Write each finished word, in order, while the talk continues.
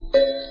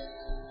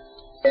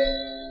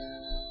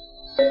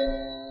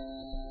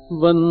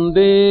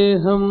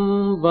वन्देऽहं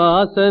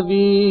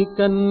वासवी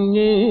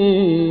कन्ये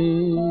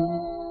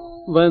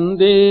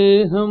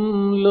वन्देऽहं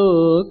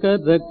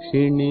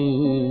लोकरक्षिणी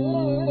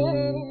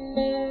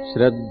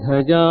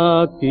श्रद्धया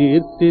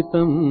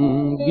कीर्तितं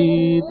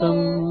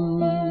गीतम्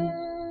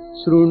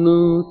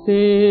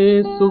शृणुते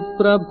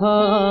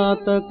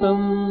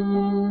सुप्रभातकम्।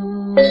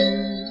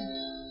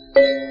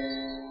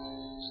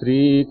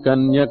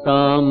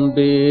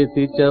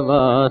 श्रीकन्यकाम्बेति च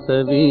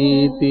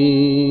वासवीति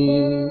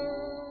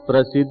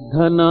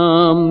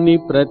प्रसिद्धनाम्नि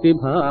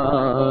प्रतिभाविशाले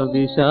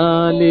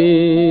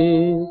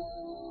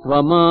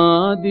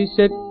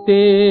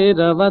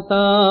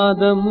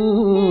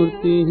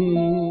त्वमादिशक्तेरवतादमूर्तिः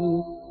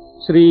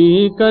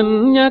श्रीकन्यकामानिनि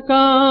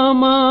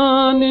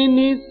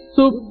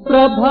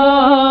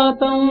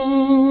सुप्रभातम्।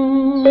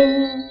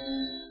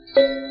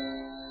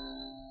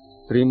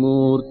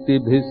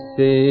 त्रिमूर्तिभिः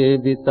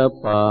सेवितपादपद्मे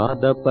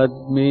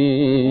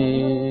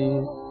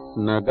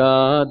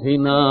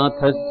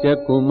नगाधिनाथस्य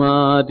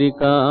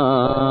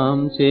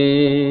कुमारिकांशे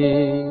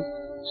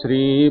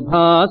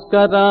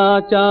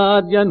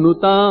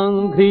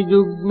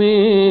श्रीभास्कराचार्यनुताङ्घ्रियुग्मे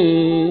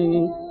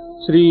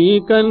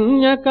श्रीकन्यकामानिनि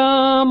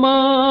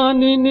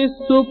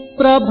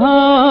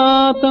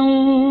सुप्रभातम्।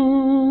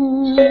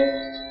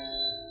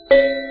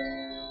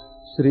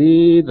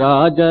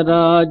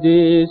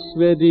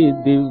 श्रीराजराजेश्वरि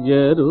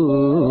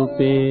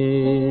दिव्यरूपे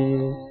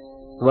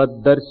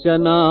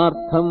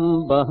त्वद्दर्शनार्थं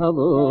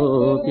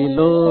बहवोऽपि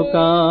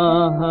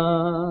लोकाः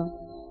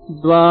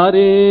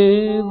द्वारे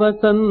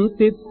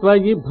वसन्ति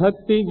त्वयि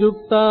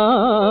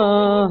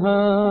भक्तियुक्ताः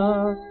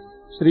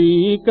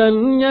श्रीकन्यकामानिनि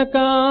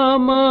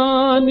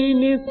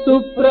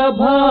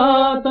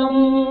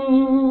सुप्रभातम्।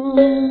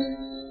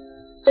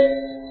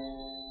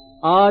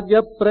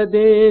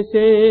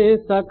 आर्यप्रदेशे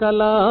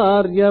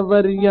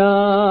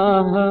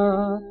सकलार्यवर्याः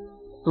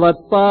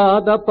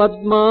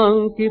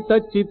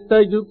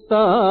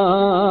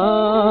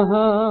त्वत्पादपद्माङ्कितचित्तयुक्ताः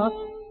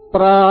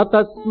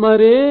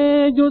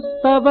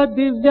प्रातस्मरेयुस्तव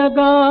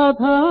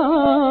दिव्यगाथा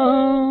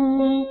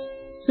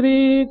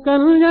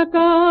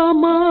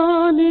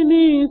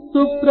श्रीकन्यकामानिनि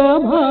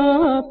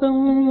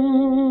सुप्रभातम्।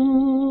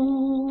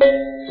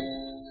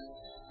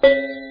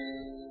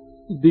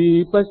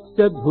 दीपश्च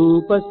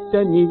धूपश्च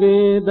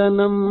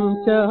निवेदनं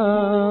च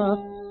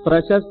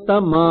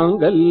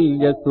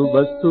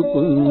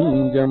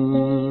प्रशस्तमाङ्गल्यसुवस्तुपुञ्जम्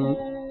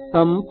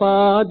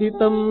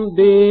सम्पादितं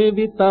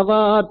देवि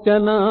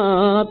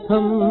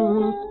तवार्चनार्थम्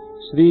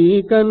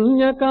श्रीकन्यकामानिनि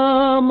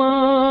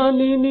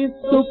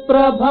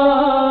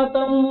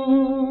सुप्रभातम्।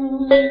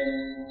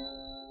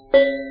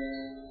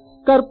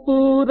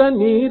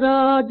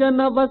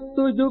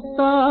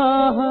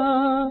 कर्पूरनीराजनवस्तुयुक्ताः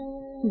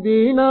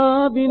वीणा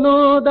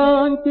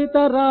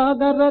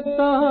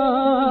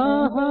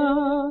विनोदाङ्कितरागरक्ताः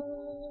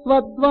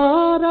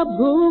स्वद्वार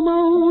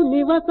भूमौ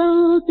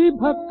निवसन्ति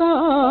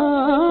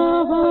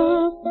भक्ताः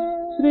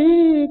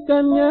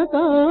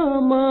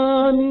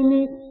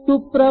श्रीकन्यकामानिनि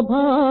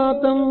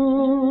सुप्रभातम्।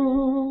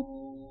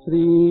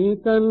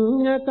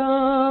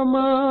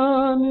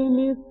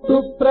 श्रीकन्यकामानिनि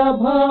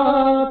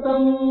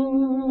सुप्रभातम्।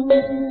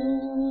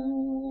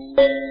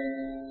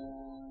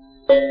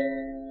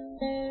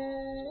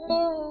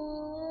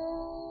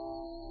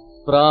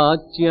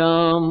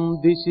 प्राच्यां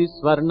दिशि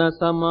स्वर्णसमानतेजाः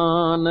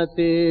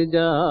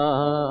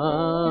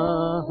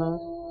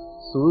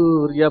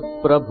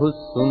सूर्यप्रभुः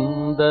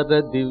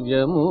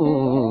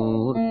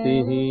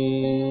सुन्दरदिव्यमूर्तिः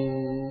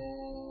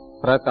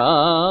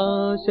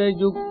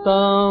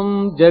प्रकाशयुक्तां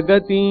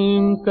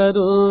जगतीं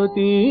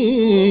करोति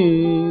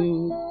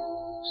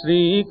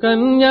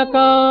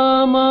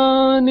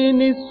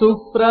श्रीकन्यकामानिनि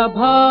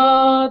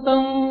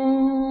सुप्रभातम्।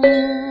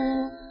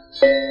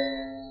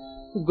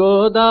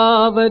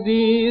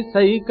 गोदावरी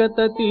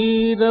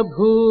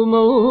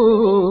सैकततीरभूमौ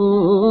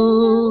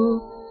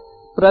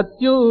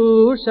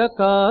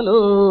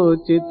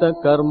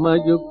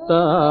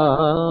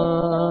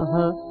प्रत्यूषकालोचितकर्मयुक्ताः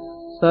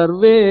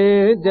सर्वे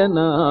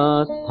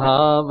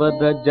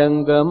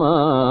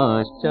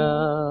जनास्थावरजङ्गमाश्च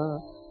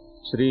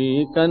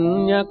श्रीकन्यकामानिनि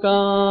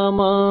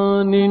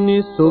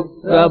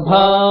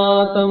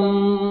सुप्रभातम्।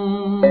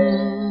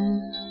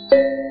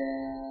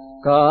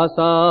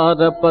 कासारपद्मानि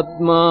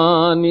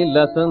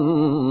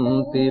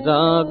लसन्ति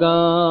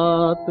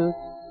रागात्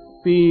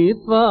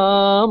पीत्वा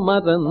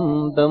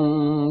मरन्दं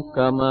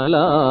कमलान्तरस्थम्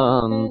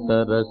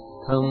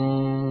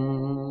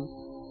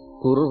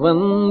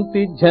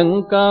कुर्वन्ति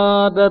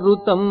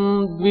झङ्काररुतं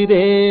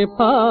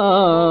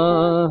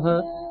द्विरेफाः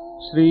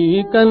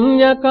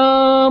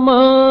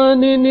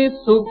श्रीकन्यकामानिनि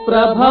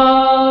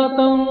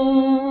सुप्रभातम्।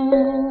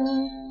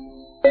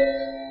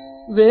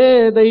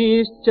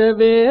 वेदैश्च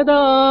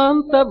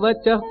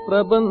वेदान्तवचः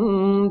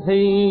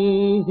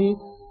प्रबन्धैः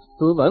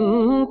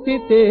स्तुवन्ति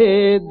ते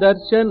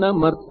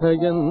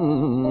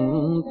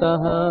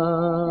दर्शनमर्थयन्तः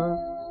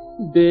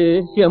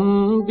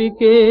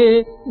देह्यम्बिके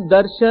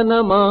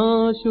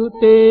दर्शनमाशु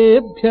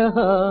तेभ्यः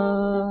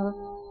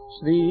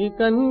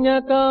श्रीकन्यकामानिनि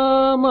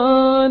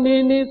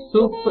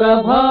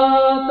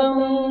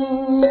सुप्रभातम्।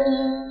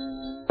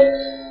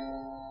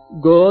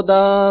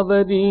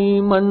 गोदावरी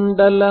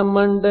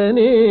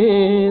मण्डलमण्डने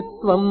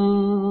त्वम्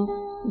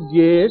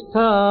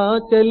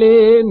ज्येष्ठाचले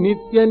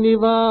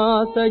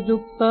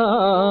नित्यनिवासयुक्ता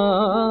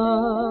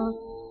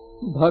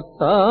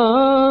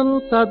भक्तान्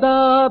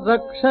सदा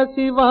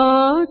रक्षसि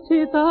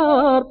वाञ्छितार्थैः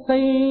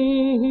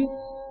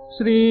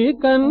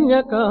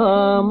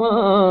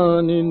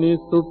श्रीकन्यकामानिनि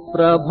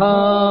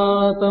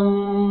सुप्रभातम्।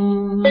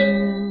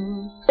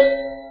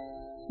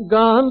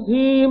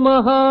 गान्धी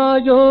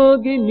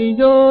महायोगि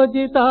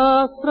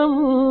नियोजितास्त्रम्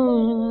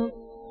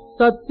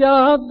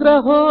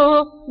सत्याग्रहो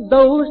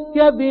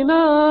दौष्ट्य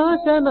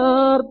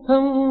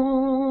विनाशनार्थम्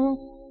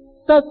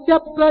तस्य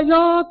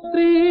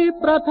प्रयोक्त्री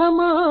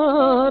प्रथमा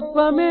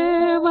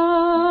त्वमेव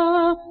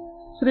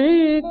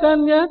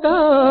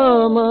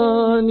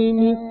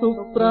श्रीकन्यकामानिनि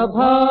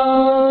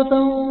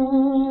सुप्रभातम्।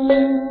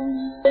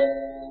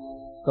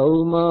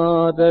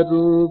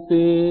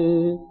 कौमाररूपे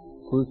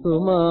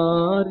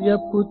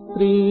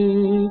कुसुमार्यपुत्री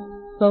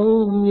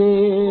सौम्ये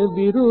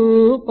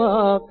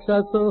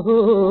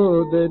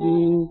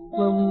विरूपाक्षसहोदरी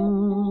त्वम्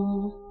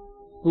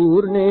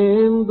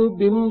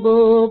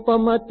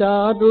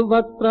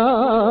पूर्णेन्दुबिम्बोपमचारुवक्त्रा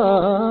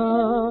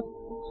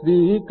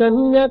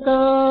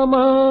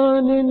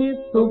श्रीकन्यकामानिनि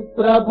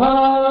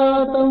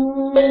सुप्रभातम्।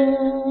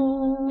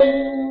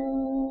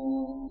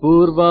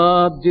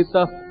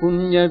 पूर्वार्जितः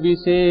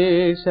पुण्यविशेषराशिः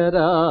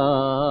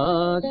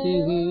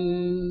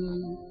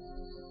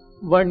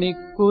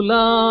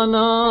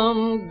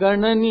वणिक्कुलानाम्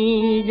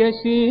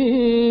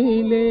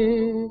गणनीयशीले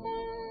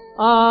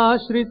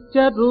आश्रित्य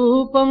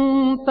रूपम्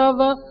तव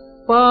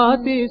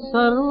पाति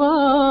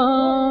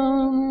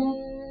सर्वान्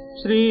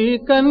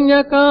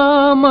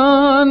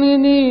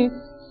श्रीकन्यकामानिनि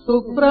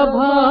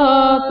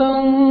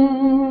सुप्रभातम्।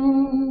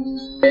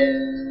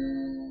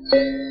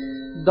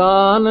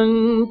 दानं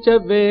च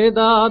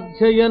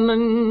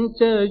वेदाध्ययनं च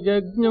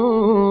यज्ञो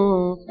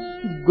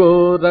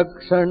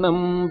गोरक्षणं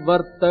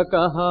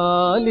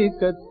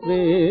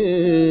वर्तकहालिकत्वे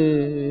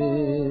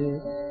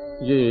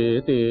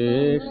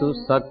एतेषु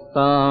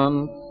सक्तान्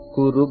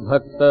कुरु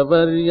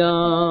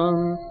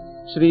भक्तवर्यान्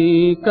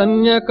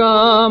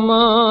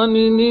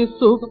श्रीकन्यकामानिनि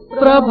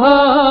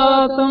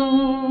सुप्रभातम्।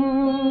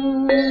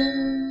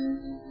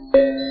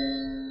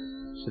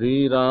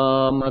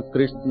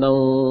 श्रीरामकृष्णौ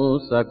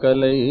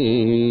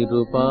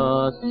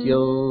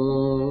सकलैरुपास्यौ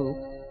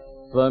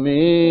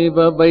त्वमेव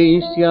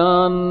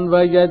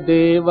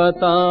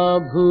वैश्यान्वयदेवता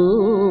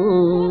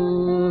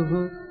भूः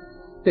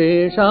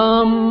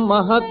तेषाम्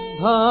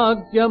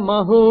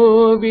महद्भाग्यमहो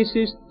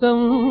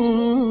विशिष्टम्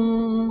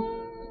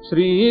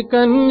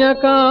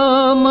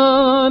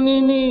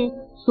श्रीकन्यकामानिनि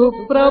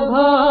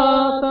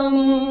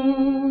सुप्रभातम्।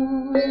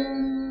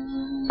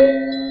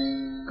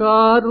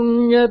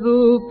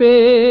 कारुण्यरूपे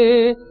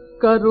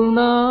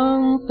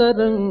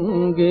करुणान्तरङ्गे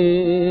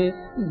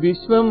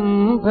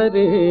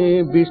विश्वम्भरे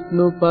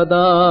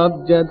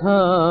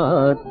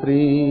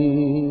विष्णुपदाब्जधात्री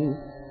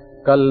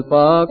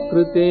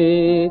कल्पाकृते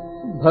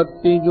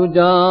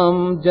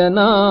भक्तियुजाम्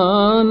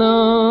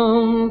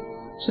जनानाम्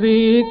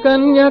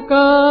श्रीकन्यकामानिनि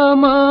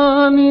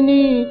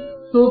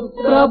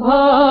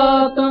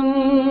सुप्रभातम्।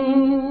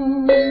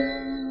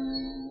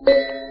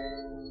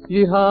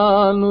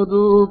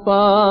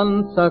 इहानुरूपान्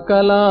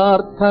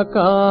सकलार्थकामान्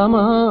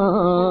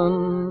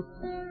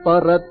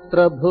परत्र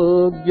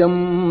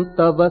भोग्यम्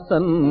तव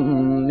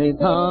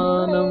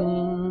सन्निधानम्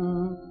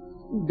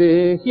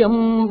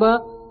देह्यम्ब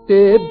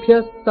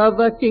तेभ्यस्तव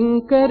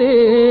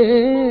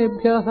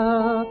किङ्करेभ्यः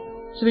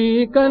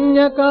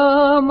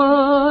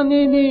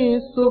श्रीकन्यकामानिनि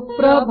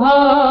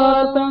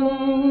सुप्रभातम्।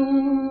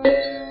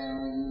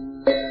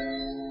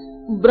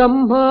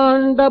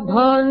 ब्रह्माण्ड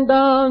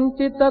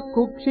भाण्डाञ्चित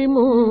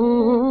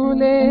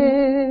कुक्षिमूले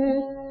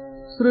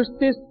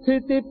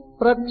सृष्टिस्थिति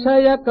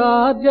प्रक्षय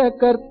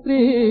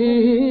कार्यकर्त्री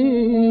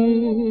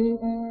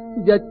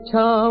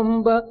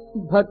यच्छाम्ब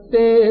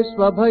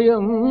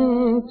भक्तेष्वभयम्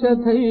च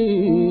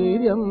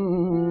धैर्यम्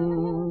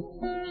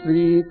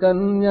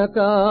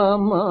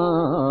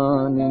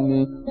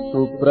श्रीकन्यकामानिनि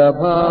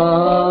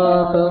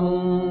सुप्रभातम्।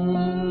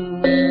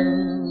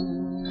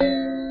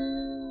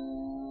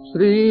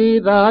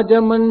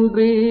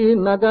 श्रीराजमण्ड्री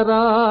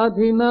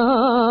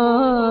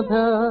नगराधिनाथ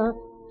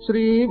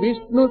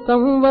श्रीविष्णु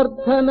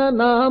संवर्धन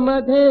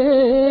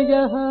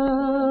नामधेयः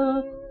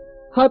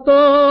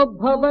हतो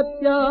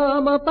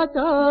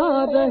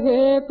भवत्यामपचार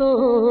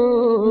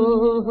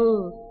हेतोः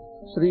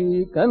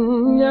श्रीकन्यकामानिनि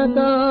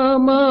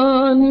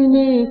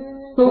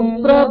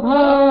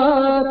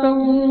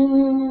सुप्रभातम्।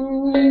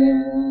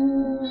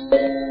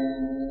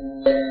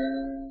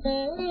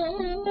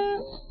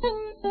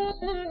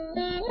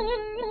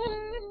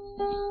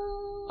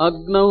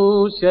 अग्नौ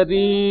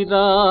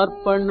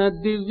शरीरार्पण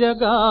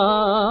दिव्यगाथाः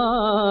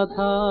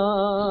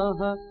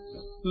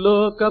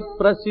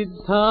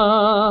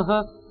लोकप्रसिद्धाः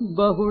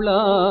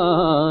बहुळा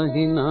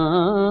हि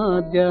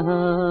नाद्यः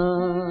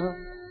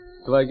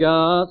त्वया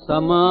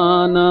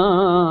समाना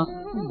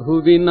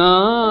भुवि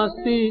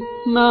नास्ति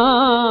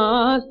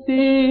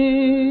नास्ति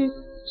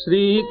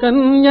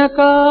श्रीकन्यकामानिनि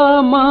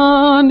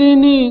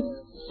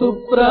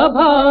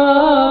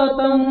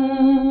सुप्रभातम्।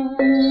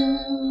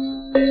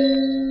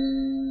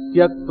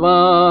 त्यक्त्वा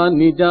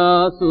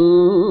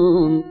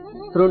निजासून्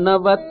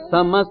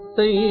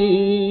तृणवत्समस्तैः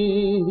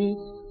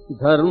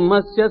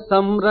धर्मस्य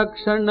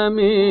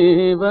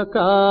संरक्षणमेव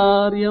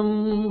कार्यम्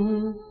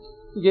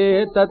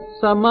एतत्समाख्याति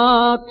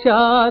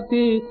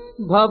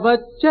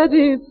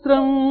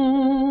भवच्चरित्रम्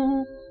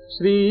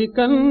श्रीकन्यकामानिनि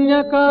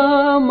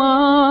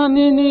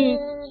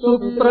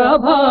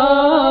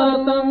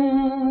सुप्रभातम्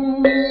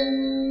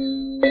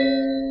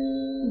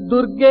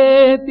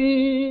दुर्गेति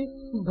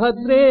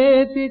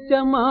भद्रेति च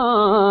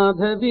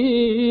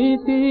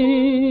माधवीति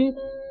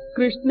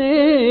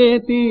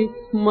कृष्णेति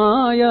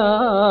मायासहिताम्बिकेति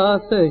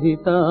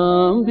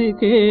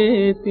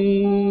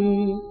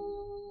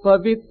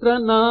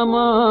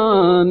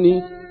पवित्रनामानि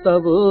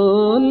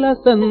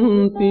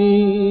तवोल्लसन्ति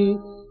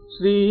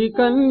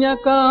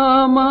श्रीकन्यकामानिनि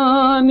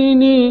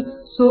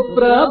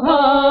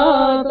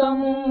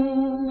सुप्रभातम्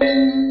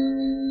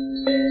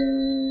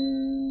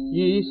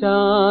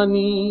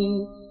ईशानी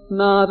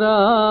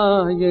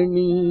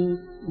नारायणी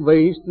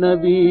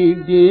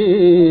वैष्णवीद्ये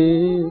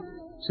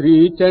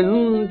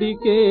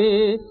श्रीचण्डिके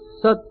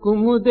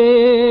सत्कुमुदे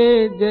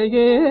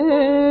जये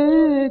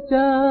च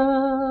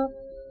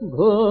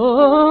भो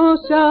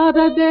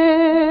शारदे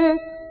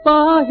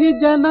पाहि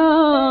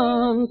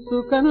जनान्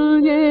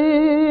सुकन्ये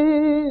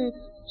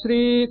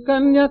श्रीकन्यकामानिनि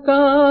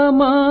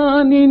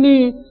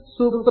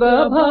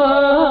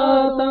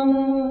सुप्रभातम्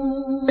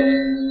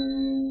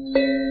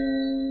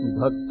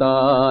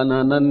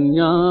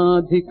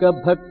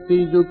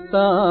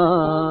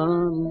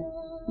भक्तानन्याधिकभक्तियुक्तान्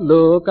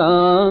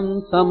लोकान्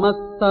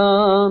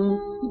समस्तान्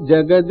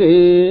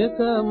जगदेकमातः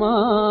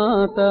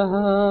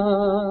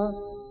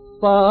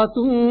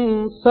पातुं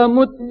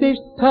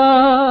समुत्तिष्ठा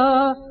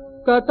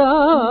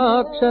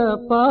कटाक्षपातैः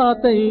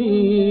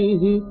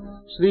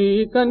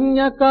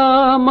श्रीकन्यकामानिनि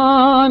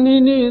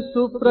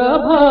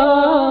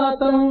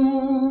सुप्रभातम्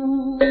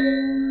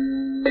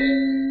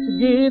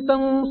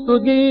गीतं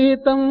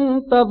सुगीतं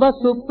तव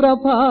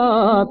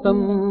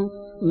सुप्रभातम्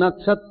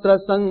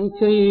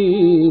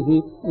नक्षत्रसङ्ख्यैः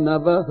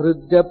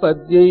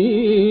नवहृद्यपद्यैः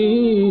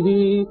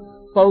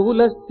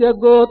पौलस्य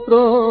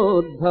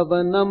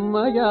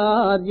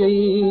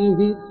गोत्रोद्भवनमयार्यैः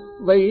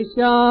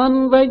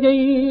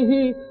वैश्यान्वयैः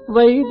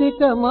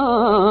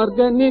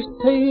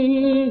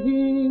वैदिकमार्गनिष्ठैः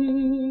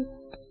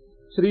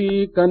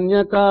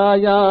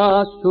श्रीकन्यकाया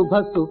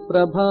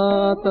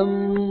शुभसुप्रभातम्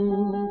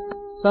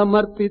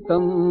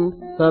समर्पितं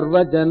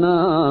सर्वजनानुमोदम्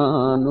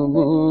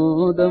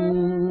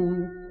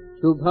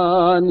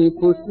शुभानि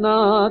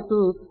पुष्णातु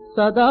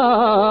सदा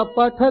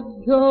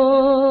पठद्भ्यो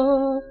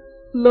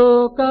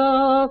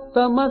लोकाः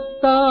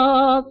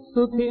समस्ताः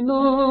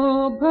सुखिनो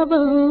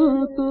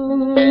भवन्तु।